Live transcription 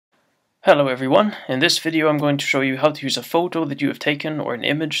Hello everyone, in this video I'm going to show you how to use a photo that you have taken or an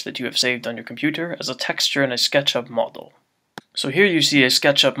image that you have saved on your computer as a texture in a SketchUp model. So here you see a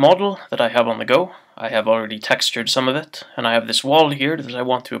SketchUp model that I have on the go. I have already textured some of it, and I have this wall here that I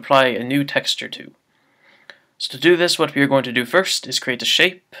want to apply a new texture to. So to do this, what we are going to do first is create a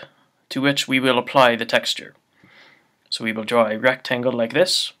shape to which we will apply the texture. So we will draw a rectangle like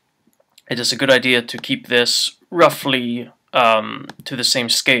this. It is a good idea to keep this roughly to the same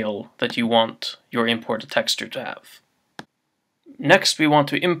scale that you want your imported texture to have. Next, we want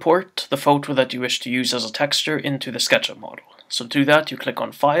to import the photo that you wish to use as a texture into the SketchUp model. So to do that, you click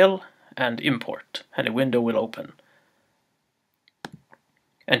on File and Import, and a window will open.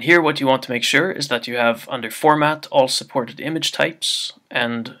 And here what you want to make sure is that you have under Format all supported image types,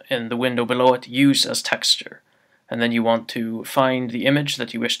 and in the window below it, Use as Texture. And then you want to find the image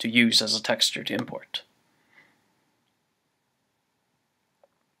that you wish to use as a texture to import.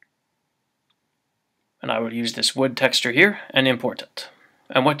 And I will use this wood texture here and import it.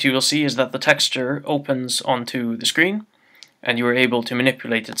 And what you will see is that the texture opens onto the screen, and you are able to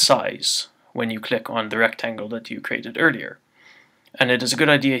manipulate its size when you click on the rectangle that you created earlier. And it is a good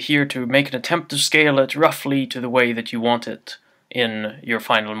idea here to make an attempt to scale it roughly to the way that you want it in your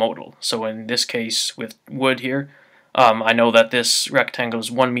final model. So in this case with wood here, I know that this rectangle is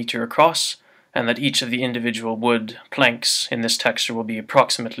 1 meter across, and that each of the individual wood planks in this texture will be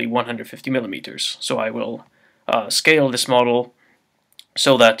approximately 150 millimeters. So I will scale this model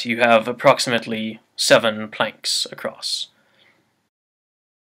so that you have approximately 7 planks across.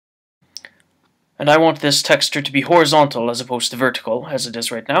 And I want this texture to be horizontal as opposed to vertical, as it is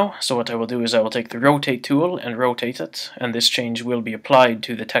right now. So what I will do is I will take the Rotate tool and rotate it, and this change will be applied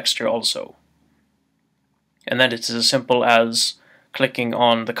to the texture also. And then it's as simple as clicking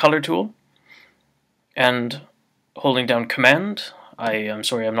on the Color tool, and holding down Command. I'm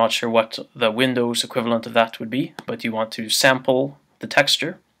sorry, I'm not sure what the Windows equivalent of that would be, but you want to sample the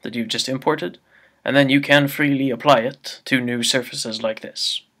texture that you've just imported, and then you can freely apply it to new surfaces like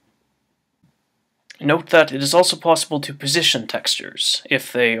this. Note that it is also possible to position textures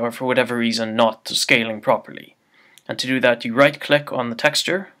if they are for whatever reason not scaling properly. And to do that, you right-click on the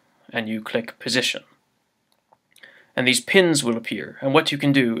texture and you click Position. And these pins will appear, and what you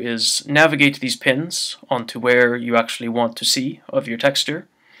can do is navigate these pins onto where you actually want to see of your texture.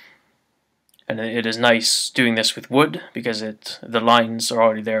 And it is nice doing this with wood because the lines are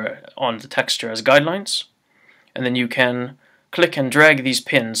already there on the texture as guidelines. And then you can click and drag these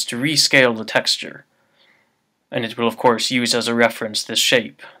pins to rescale the texture, and it will of course use as a reference this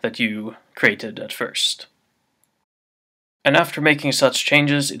shape that you created at first. And after making such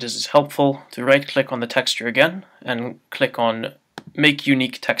changes, it is helpful to right-click on the texture again and click on Make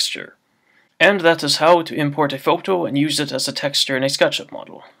Unique Texture. And that is how to import a photo and use it as a texture in a SketchUp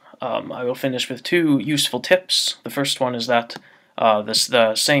model. I will finish with 2 useful tips. The first one is that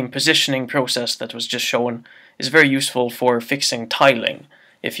the same positioning process that was just shown is very useful for fixing tiling.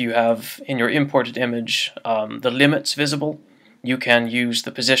 If you have in your imported image the limits visible, you can use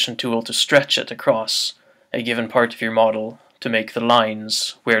the Position tool to stretch it across a given part of your model to make the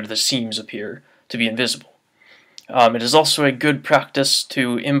lines where the seams appear to be invisible. It is also a good practice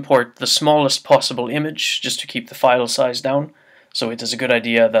to import the smallest possible image just to keep the file size down, so it is a good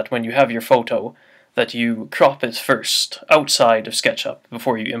idea that when you have your photo that you crop it first outside of SketchUp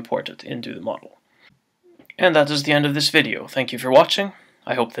before you import it into the model. And that is the end of this video. Thank you for watching.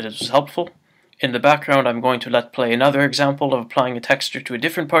 I hope that it was helpful. In the background, I'm going to let play another example of applying a texture to a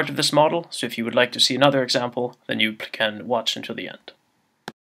different part of this model, so if you would like to see another example, then you can watch until the end.